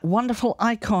 And that wonderful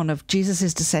icon of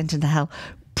Jesus' descent into hell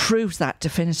proves that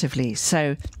definitively.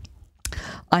 So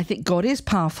I think God is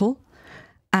powerful.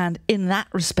 And in that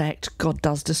respect, God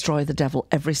does destroy the devil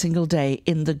every single day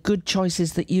in the good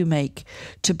choices that you make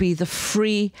to be the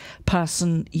free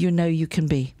person you know you can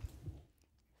be.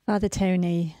 Father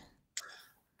Tony.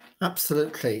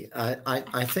 Absolutely.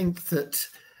 I think that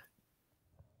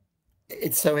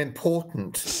it's so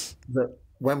important that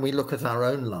when we look at our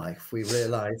own life, we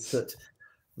realise that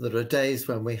there are days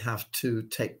when we have to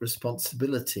take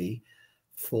responsibility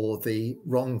for the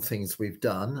wrong things we've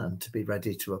done and to be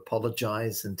ready to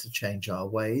apologize and to change our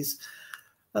ways.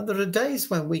 And there are days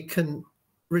when we can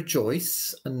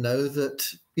rejoice and know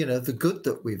that, you know, the good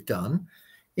that we've done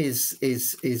is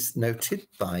noted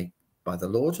by the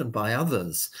Lord and by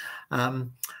others.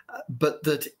 But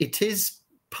that it is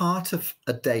part of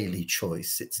a daily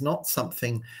choice. It's not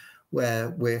something where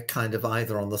we're kind of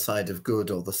either on the side of good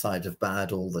or the side of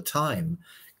bad all the time.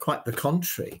 Quite the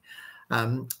contrary.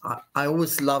 I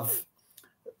always love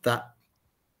that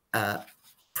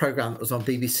program that was on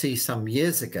BBC some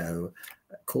years ago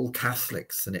called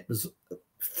Catholics, and it was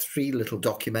 3 little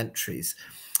documentaries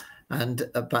and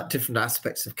about different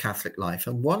aspects of Catholic life.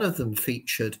 And one of them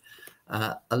featured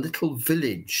a little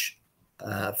village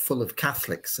full of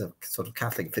Catholics, a sort of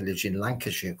Catholic village in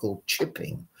Lancashire called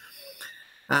Chipping.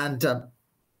 And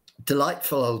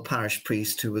delightful old parish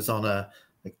priest who was on a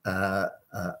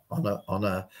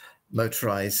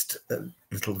motorized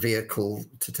little vehicle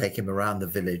to take him around the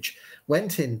village,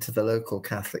 went into the local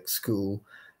Catholic school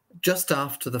just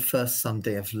after the first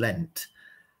Sunday of Lent,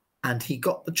 and he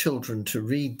got the children to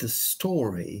read the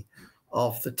story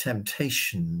of the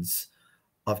temptations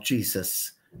of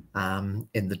Jesus in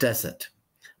the desert,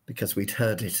 because we'd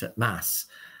heard it at Mass.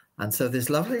 And so this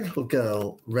lovely little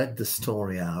girl read the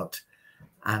story out,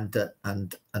 and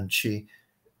she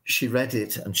read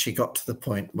it, and she got to the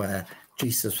point where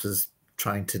Jesus was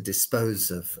trying to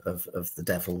dispose of the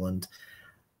devil,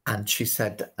 and she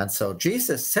said, and so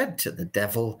Jesus said to the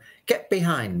devil, "Get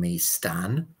behind me,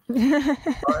 Stan."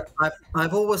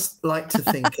 I've always liked to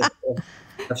think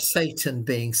of Satan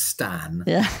being Stan.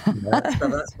 Yeah. So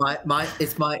that's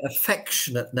it's my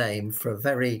affectionate name for a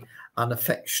very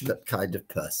unaffectionate kind of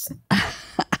person.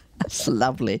 That's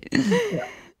lovely. Yeah.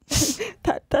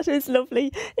 That is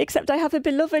lovely. Except I have a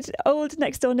beloved old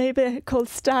next door neighbour called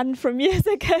Stan from years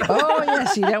ago. Oh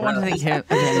yes, you don't want to think of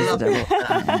the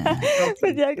devil.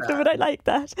 But yeah, but I like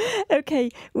that.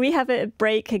 Okay, we have a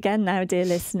break again now, dear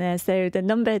listener. So the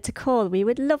number to call, we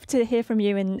would love to hear from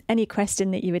you and any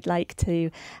question that you would like to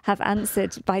have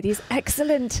answered by these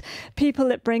excellent people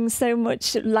that bring so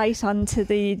much light onto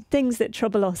the things that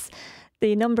trouble us.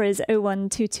 The number is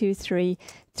 01223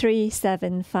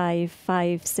 375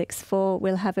 564.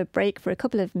 We'll have a break for a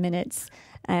couple of minutes.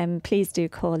 Please do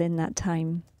call in that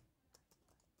time.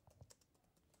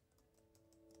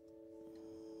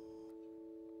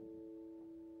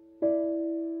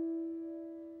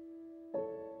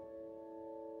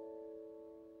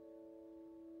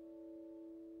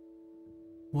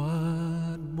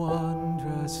 What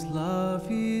wondrous love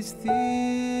is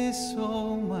this,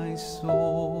 O my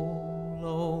soul,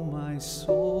 O my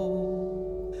soul?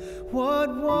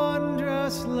 What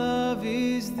wondrous love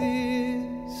is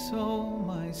this, O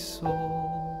my soul?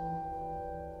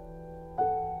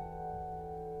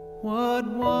 What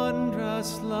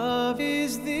wondrous love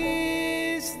is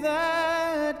this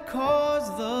that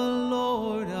caused the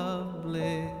Lord of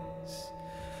bliss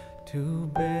to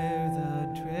bear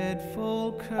the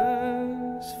dreadful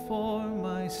curse for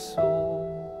my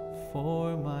soul,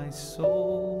 for my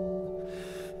soul,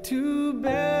 to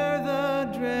bear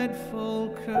the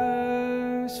dreadful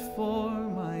curse for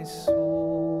my soul.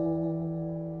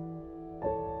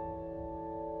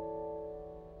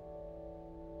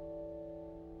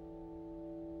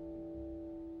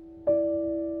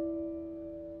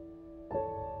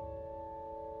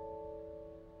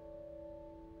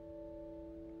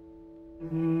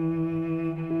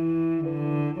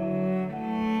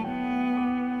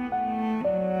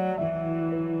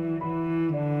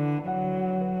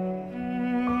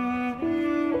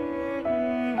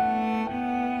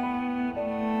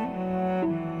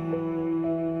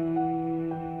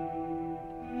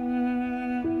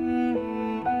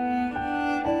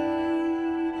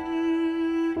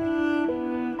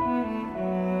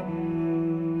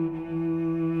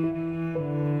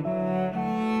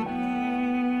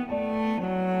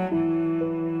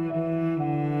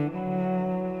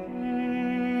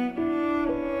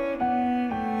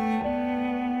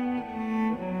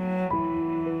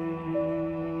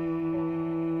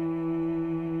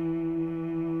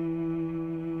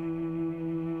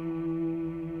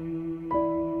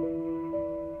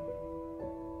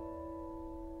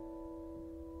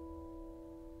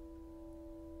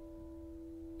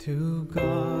 To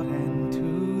God and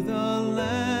to the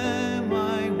Lamb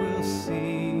I will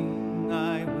sing,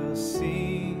 I will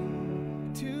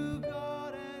sing. To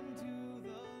God and to the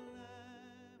Lamb.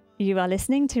 You are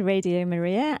listening to Radio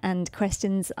Maria and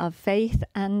Questions of Faith,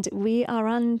 and we are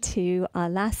on to our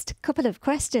last couple of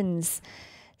questions.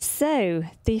 So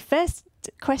the first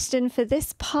question for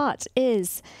this part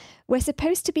is, we're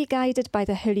supposed to be guided by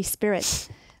the Holy Spirit.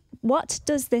 What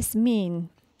does this mean?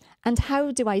 And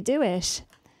how do I do it?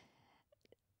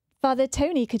 Father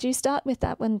Tony, could you start with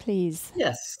that one, please?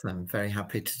 Yes, I'm very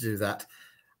happy to do that.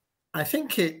 I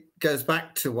think it goes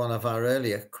back to one of our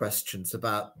earlier questions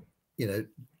about,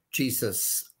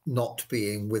 Jesus not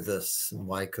being with us and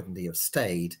why couldn't he have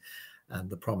stayed, and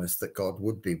the promise that God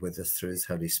would be with us through his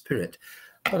Holy Spirit.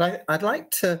 But I'd like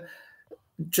to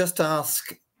just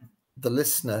ask the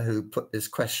listener who put this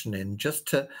question in just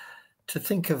to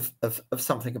think of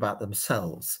something about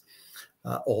themselves,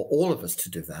 or all of us to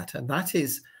do that, and that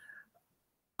is,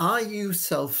 are you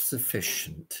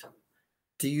self-sufficient?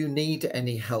 Do you need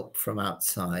any help from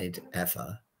outside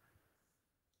ever?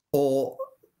 Or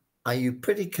are you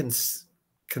pretty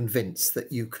convinced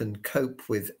that you can cope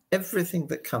with everything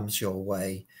that comes your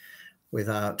way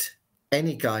without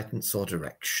any guidance or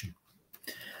direction?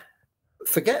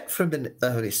 Forget for a minute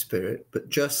the Holy Spirit, but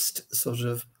just sort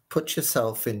of put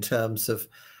yourself in terms of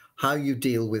how you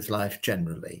deal with life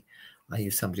generally. Are you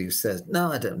somebody who says,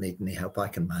 no, I don't need any help, I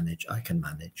can manage.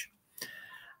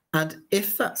 And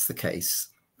if that's the case,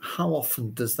 how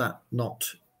often does that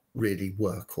not really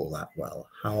work all that well?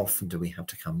 How often do we have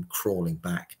to come crawling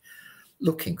back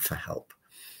looking for help?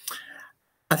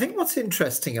 I think what's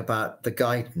interesting about the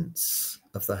guidance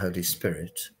of the Holy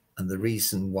Spirit and the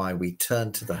reason why we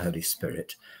turn to the Holy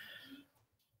Spirit,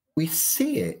 we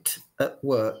see it at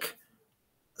work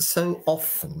so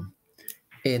often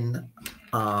in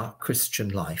our Christian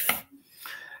life.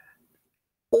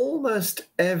 Almost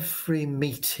every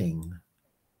meeting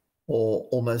or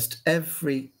almost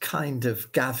every kind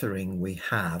of gathering we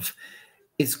have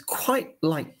is quite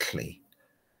likely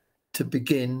to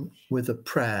begin with a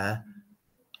prayer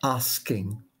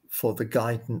asking for the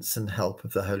guidance and help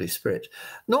of the Holy Spirit,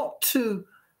 not to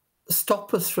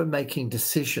stop us from making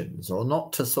decisions or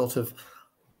not to sort of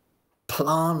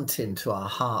plant into our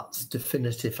hearts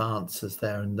definitive answers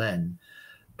there and then,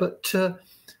 but to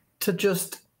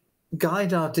just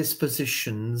guide our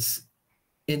dispositions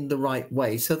in the right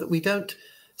way so that we don't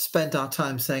spend our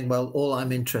time saying, well, all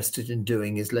I'm interested in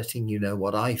doing is letting you know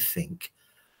what I think.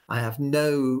 I have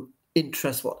no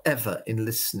interest whatever in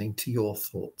listening to your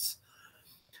thoughts.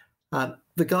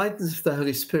 The guidance of the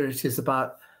Holy Spirit is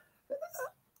about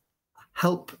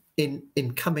help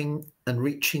in coming and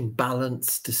reaching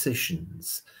balanced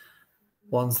decisions,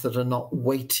 ones that are not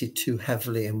weighted too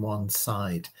heavily in one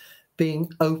side, being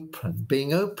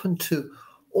open to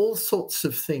all sorts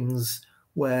of things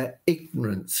where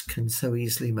ignorance can so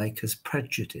easily make us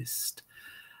prejudiced.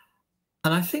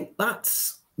 And I think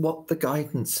that's what the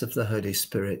guidance of the Holy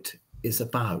Spirit is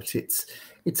about.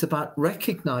 It's about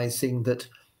recognizing that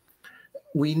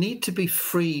we need to be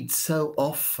freed so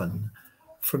often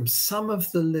from some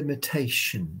of the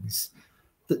limitations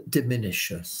that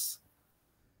diminish us.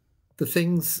 The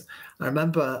things, I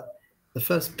remember the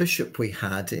first bishop we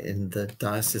had in the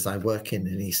diocese I work in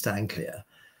East Anglia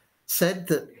said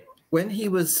that when he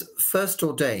was first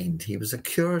ordained, he was a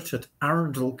curate at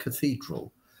Arundel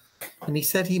Cathedral, and he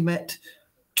said he met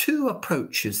two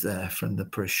approaches there from the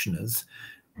parishioners.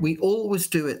 We always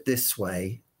do it this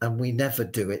way, and we never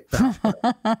do it that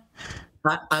way.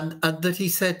 And that he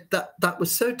said that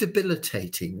was so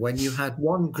debilitating when you had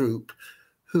one group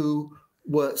who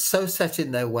were so set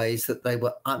in their ways that they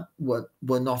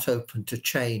were not open to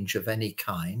change of any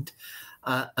kind,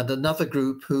 and another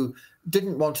group who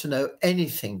didn't want to know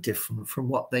anything different from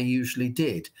what they usually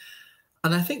did.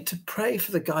 And I think to pray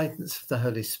for the guidance of the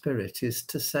Holy Spirit is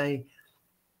to say,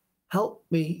 help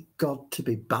me, God, to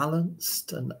be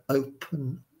balanced and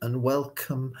open and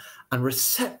welcome and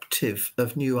receptive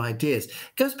of new ideas. It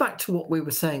goes back to what we were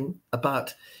saying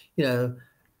about,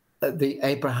 the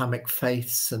Abrahamic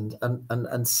faiths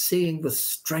and seeing the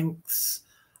strengths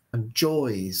and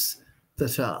joys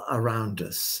that are around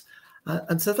us.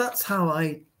 And so that's how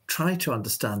I try to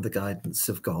understand the guidance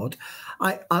of God.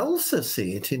 I also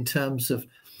see it in terms of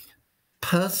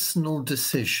personal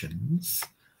decisions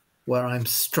where I'm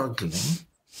struggling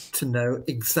to know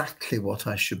exactly what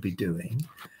I should be doing,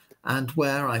 and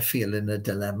where I feel in a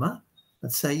dilemma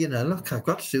and say, look, I've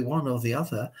got to do one or the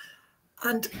other.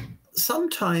 And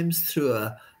sometimes through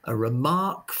a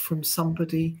remark from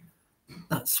somebody,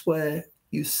 that's where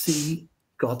you see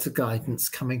God's guidance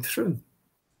coming through.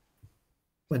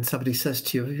 When somebody says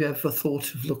to you, have you ever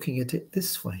thought of looking at it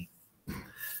this way?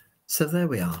 So there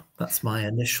we are. That's my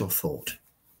initial thought.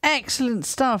 Excellent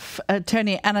stuff,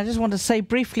 Tony. And I just want to say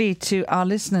briefly to our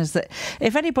listeners that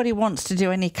if anybody wants to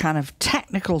do any kind of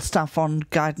technical stuff on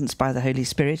guidance by the Holy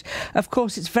Spirit, of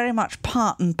course, it's very much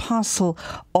part and parcel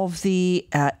of the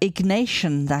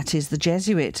Ignatian, that is the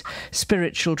Jesuit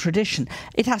spiritual tradition.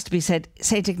 It has to be said,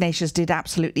 St. Ignatius did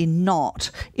absolutely not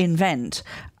invent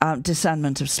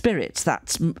discernment of spirits.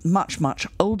 That's much, much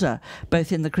older,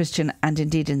 both in the Christian and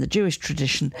indeed in the Jewish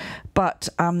tradition. But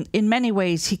in many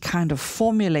ways, he kind of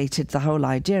formulated the whole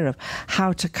idea of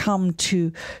how to come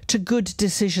to good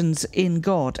decisions in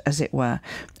God, as it were.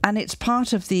 And it's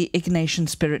part of the Ignatian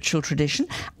spiritual tradition.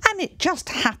 And it just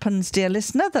happens, dear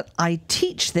listener, that I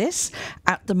teach this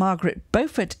at the Margaret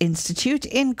Beaufort Institute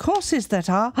in courses that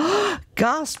are,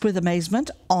 gasp with amazement,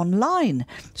 online.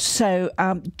 So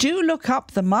do look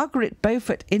up the Margaret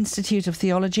Beaufort Institute of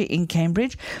Theology in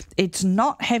Cambridge. It's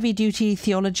not heavy-duty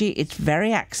theology. It's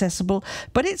very accessible,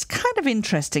 but it's kind of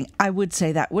interesting. I would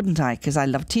say that, wouldn't I? Because I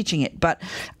love teaching it. But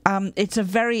it's a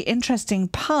very interesting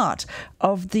part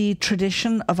of the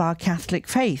tradition of our Catholic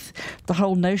faith, the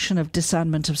whole notion of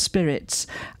discernment of spirits,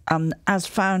 as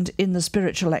found in the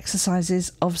spiritual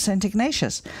exercises of St.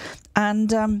 Ignatius.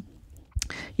 And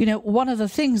You know, one of the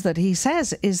things that he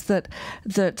says is that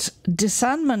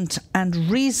discernment and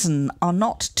reason are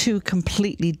not two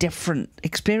completely different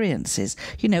experiences.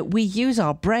 You know, we use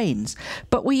our brains,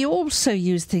 but we also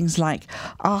use things like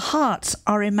our hearts,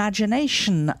 our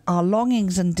imagination, our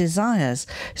longings and desires.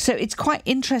 So it's quite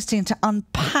interesting to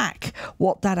unpack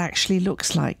what that actually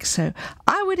looks like. So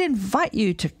I would invite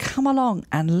you to come along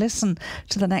and listen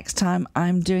to the next time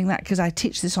I'm doing that, because I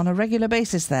teach this on a regular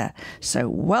basis there. So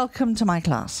welcome to my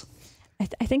class.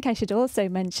 I think I should also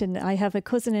mention I have a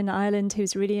cousin in Ireland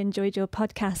who's really enjoyed your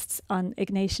podcasts on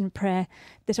Ignatian prayer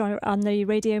that are on the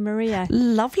Radio Maria.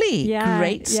 Lovely. Yeah,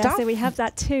 Great stuff. So we have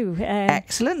that too.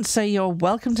 Excellent. So you're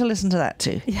welcome to listen to that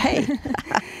too. Hey.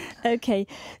 Okay.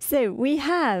 So we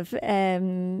have so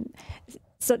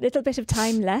a little bit of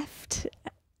time left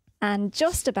and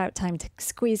just about time to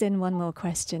squeeze in one more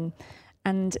question.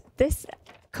 And this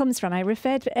comes from, I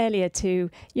referred earlier to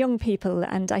young people,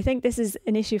 and I think this is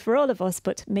an issue for all of us,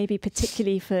 but maybe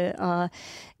particularly for our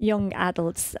young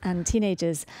adults and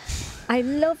teenagers. I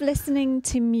love listening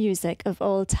to music of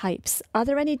all types. Are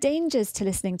there any dangers to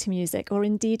listening to music, or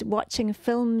indeed watching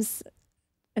films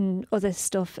and other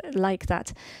stuff like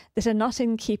that are not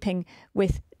in keeping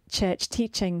with church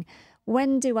teaching?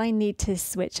 When do I need to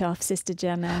switch off, Sister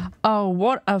Gemma? Oh,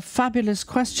 what a fabulous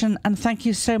question. And thank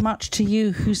you so much to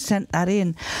you who sent that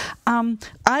in.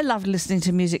 I love listening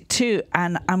to music too.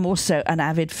 And I'm also an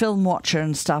avid film watcher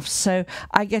and stuff. So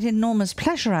I get enormous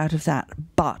pleasure out of that.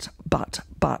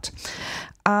 But,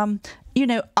 you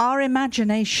know, our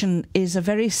imagination is a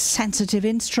very sensitive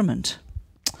instrument.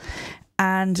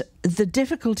 And the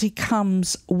difficulty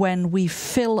comes when we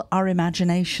fill our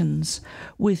imaginations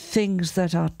with things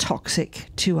that are toxic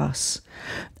to us.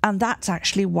 And that's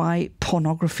actually why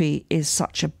pornography is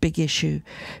such a big issue,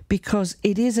 because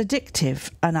it is addictive.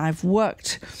 And I've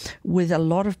worked with a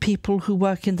lot of people who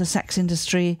work in the sex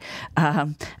industry,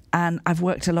 and I've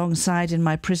worked alongside in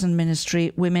my prison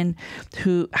ministry women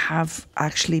who have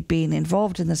actually been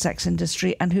involved in the sex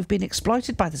industry and who've been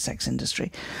exploited by the sex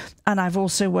industry. And I've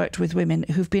also worked with women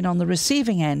who've been on the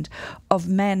receiving end of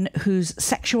men whose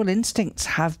sexual instincts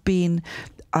have been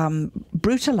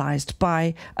brutalized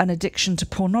by an addiction to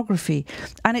pornography.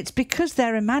 And it's because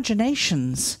their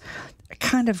imaginations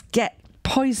kind of get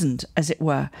poisoned, as it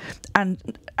were, and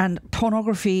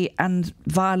pornography and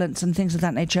violence and things of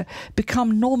that nature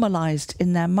become normalized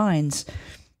in their minds.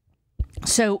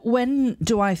 So when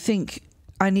do I think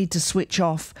I need to switch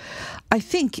off? I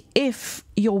think if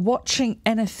you're watching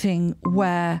anything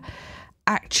where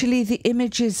actually the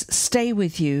images stay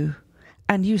with you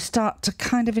and you start to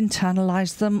kind of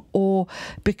internalize them or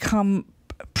become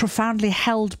profoundly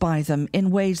held by them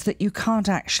in ways that you can't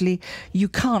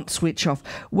switch off.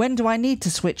 When do I need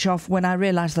to switch off? When I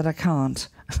realize that I can't.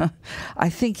 I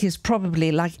think is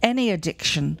probably, like any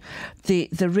addiction, the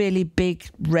really big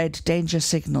red danger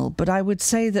signal. But I would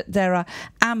say that there are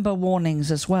amber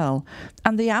warnings as well.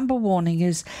 And the amber warning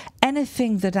is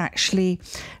anything that actually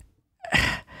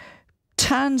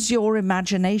turns your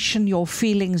imagination, your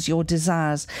feelings, your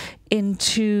desires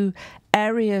into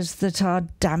areas that are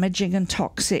damaging and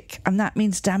toxic. And that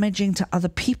means damaging to other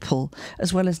people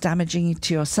as well as damaging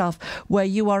to yourself, where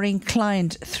you are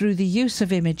inclined through the use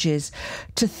of images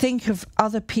to think of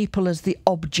other people as the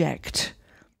object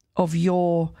of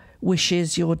your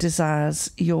wishes, your desires,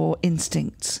 your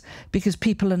instincts, because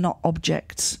people are not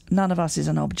objects. None of us is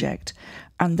an object.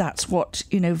 And that's what,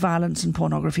 violence and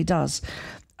pornography does.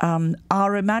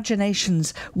 Our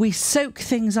imaginations, we soak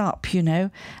things up,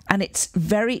 and it's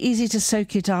very easy to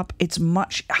soak it up. It's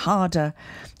much harder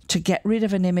to get rid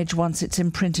of an image once it's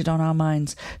imprinted on our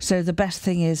minds. So the best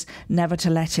thing is never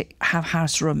to let it have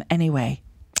house room anyway.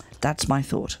 That's my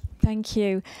thought. Thank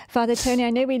you. Father Tony, I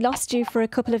know we lost you for a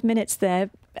couple of minutes there.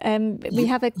 We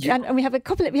have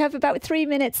about 3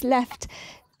 minutes left.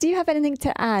 Do you have anything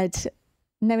to add?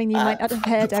 Knowing you might not have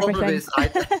heard everything.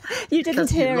 You didn't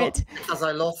hear it. Because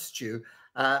I lost you.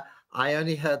 I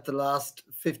only heard the last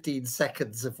 15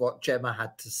 seconds of what Gemma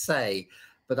had to say,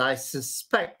 but I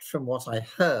suspect from what I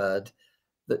heard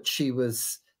that she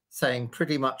was saying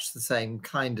pretty much the same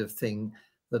kind of thing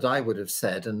that I would have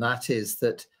said, and that is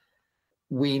that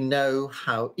we know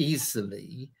how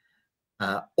easily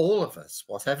all of us,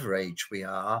 whatever age we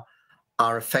are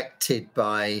affected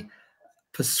by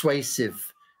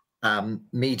persuasive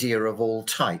media of all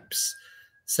types.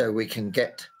 So we can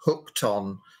get hooked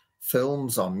on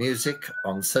films, on music,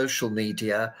 on social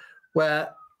media, where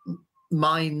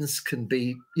minds can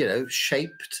be,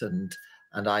 shaped and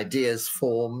ideas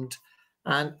formed,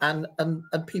 and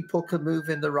people can move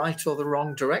in the right or the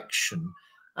wrong direction.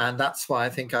 And that's why I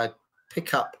think I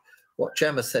pick up what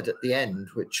Gemma said at the end,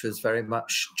 which was very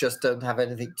much just don't have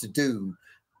anything to do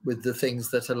with the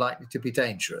things that are likely to be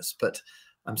dangerous. But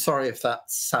I'm sorry if that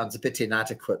sounds a bit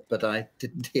inadequate, but I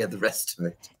didn't hear the rest of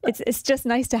it. It's just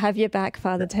nice to have you back,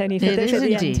 Father Tony, for It the, is for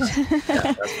the indeed. end.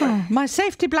 Yeah, that's right. My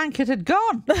safety blanket had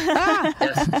gone. Ah.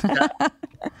 Yes,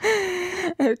 yeah.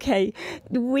 Okay,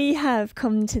 we have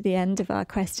come to the end of our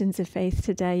questions of faith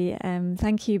today.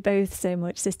 Thank you both so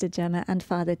much, Sister Gemma and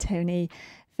Father Tony,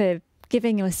 for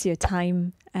giving us your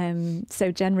time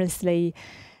so generously.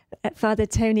 Father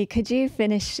Tony, could you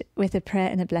finish with a prayer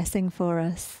and a blessing for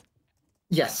us?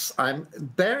 Yes, I'm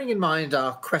bearing in mind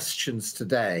our questions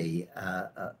today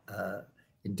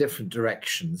in different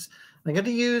directions. I'm going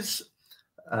to use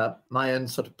my own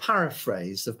sort of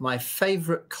paraphrase of my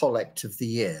favourite collect of the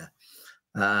year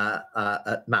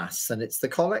at Mass, and it's the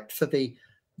collect for the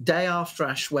day after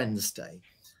Ash Wednesday.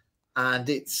 And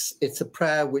it's a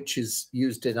prayer which is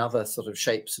used in other sort of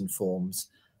shapes and forms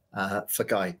for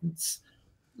guidance.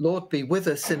 Lord, be with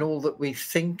us in all that we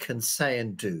think and say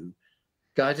and do.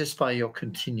 Guide us by your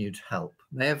continued help.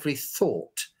 May every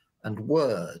thought and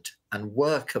word and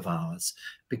work of ours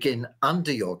begin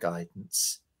under your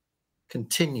guidance,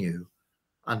 continue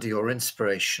under your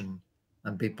inspiration,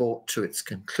 and be brought to its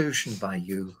conclusion by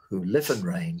you who live and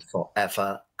reign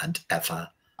forever and ever.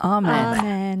 Amen.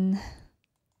 Amen.